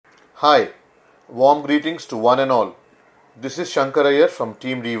Hi, warm greetings to one and all. This is Shankar Iyer from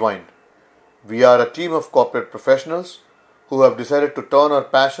Team Rewind. We are a team of corporate professionals who have decided to turn our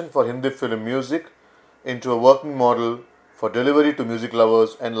passion for Hindi film music into a working model for delivery to music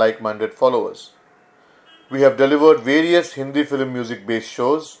lovers and like-minded followers. We have delivered various Hindi film music based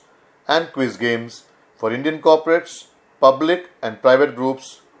shows and quiz games for Indian corporates, public and private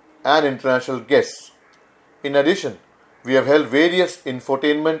groups, and international guests. In addition, we have held various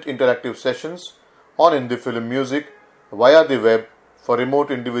infotainment interactive sessions on Hindi film music via the web for remote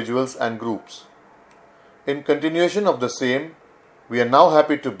individuals and groups. In continuation of the same, we are now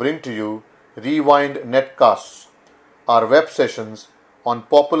happy to bring to you Rewind Netcasts, our web sessions on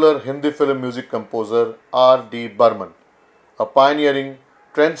popular Hindi film music composer R.D. Burman, a pioneering,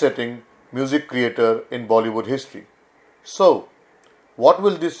 trend-setting music creator in Bollywood history. So, what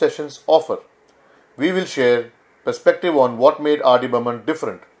will these sessions offer? We will share perspective on what made R.D. Burman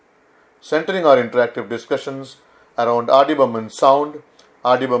different, centering our interactive discussions around R.D. Burman's sound,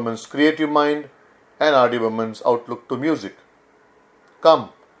 R.D. Burman's creative mind, and R.D. Burman's outlook to music. Come,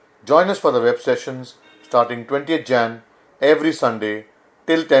 join us for the web sessions starting 20th Jan every Sunday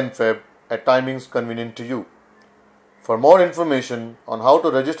till 10 Feb at timings convenient to you. For more information on how to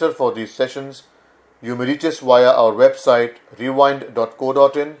register for these sessions, you may reach us via our website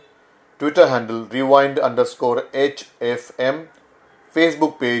rewind.co.in, Twitter handle rewind_HFM,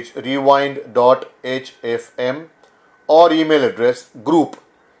 Facebook page rewind.hfm, or email address group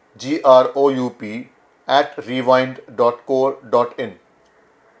 @rewind.co.in.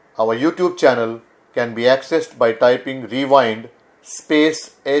 Our YouTube channel can be accessed by typing rewind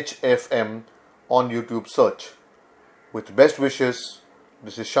space HFM on YouTube search. With best wishes,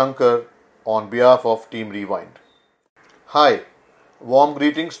 this is Shankar on behalf of Team Rewind. Hi, warm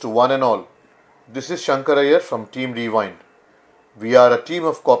greetings to one and all. This is Shankar Iyer from Team Rewind. We are a team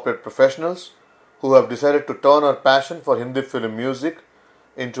of corporate professionals who have decided to turn our passion for Hindi film music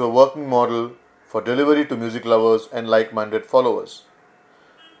into a working model for delivery to music lovers and like-minded followers.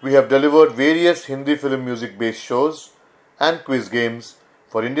 We have delivered various Hindi film music based shows and quiz games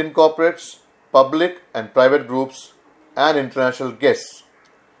for Indian corporates, public and private groups, and international guests.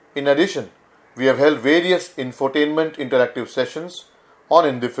 In addition, we have held various infotainment interactive sessions on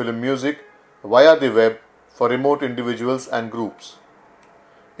Hindi film music via the web for remote individuals and groups.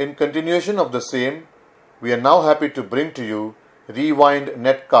 In continuation of the same, we are now happy to bring to you Rewind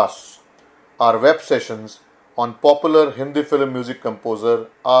Netcasts, our web sessions on popular Hindi film music composer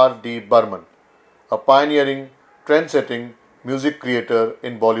R.D. Burman, a pioneering, trend-setting music creator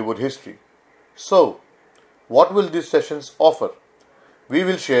in Bollywood history. So, what will these sessions offer? We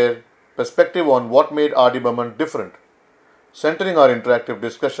will share perspective on what made R.D. Burman different, centering our interactive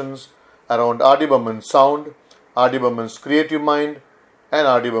discussions around R.D. Burman's sound, R.D. Burman's creative mind, and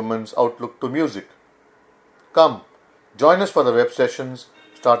R.D. Burman's outlook to music. Come, join us for the web sessions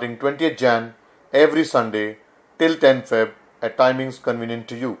starting 20th Jan every Sunday till 10 Feb at timings convenient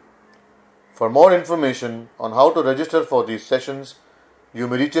to you. For more information on how to register for these sessions, you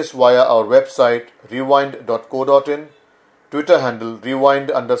may reach us via our website rewind.co.in, Twitter handle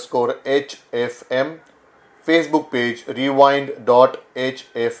rewind_HFM, Facebook page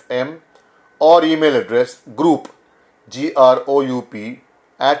rewind.hfm, or email address group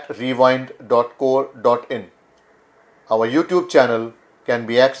 @rewind.co.in. Our YouTube channel can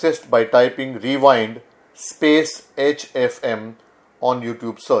be accessed by typing rewind space HFM on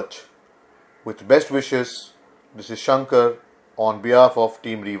YouTube search. With best wishes, this is Shankar on behalf of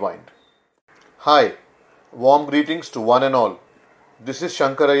Team Rewind. Hi, warm greetings to one and all. This is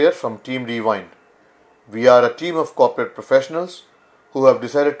Shankar Iyer from Team Rewind. We are a team of corporate professionals who have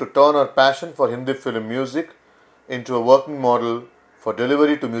decided to turn our passion for Hindi film music into a working model for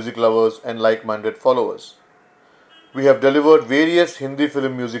delivery to music lovers and like-minded followers. We have delivered various Hindi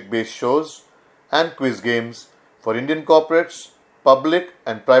film music based shows and quiz games for Indian corporates, public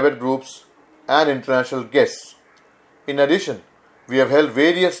and private groups, and international guests. In addition, we have held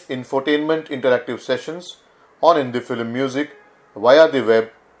various infotainment interactive sessions on Hindi film music via the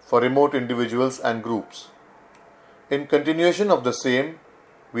web for remote individuals and groups. In continuation of the same,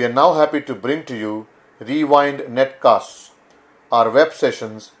 we are now happy to bring to you Rewind Netcasts, our web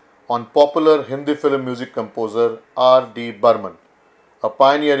sessions on popular Hindi film music composer R.D. Burman, a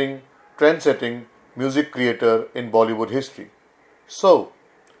pioneering, trend-setting music creator in Bollywood history. So,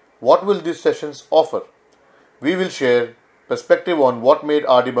 what will these sessions offer? We will share perspective on what made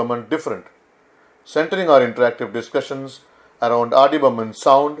R.D. Burman different, centering our interactive discussions around R.D. Burman's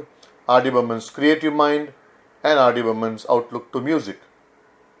sound, R.D. Burman's creative mind, and R.D. Burman's outlook to music.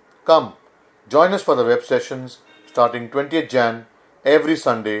 Come, join us for the web sessions starting 20th Jan every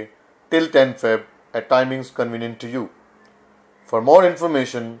Sunday till 10 Feb at timings convenient to you. For more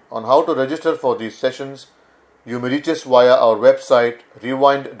information on how to register for these sessions, you may reach us via our website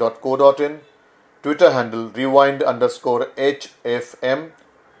rewind.co.in, Twitter handle rewind_HFM,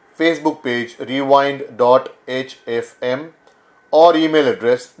 Facebook page rewind.hfm, or email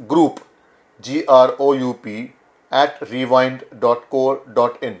address group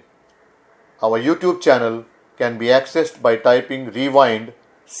 @rewind.co.in. Our YouTube channel can be accessed by typing rewind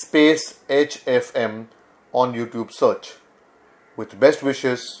space HFM on YouTube search. With best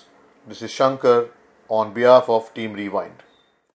wishes, this is Shankar on behalf of Team Rewind.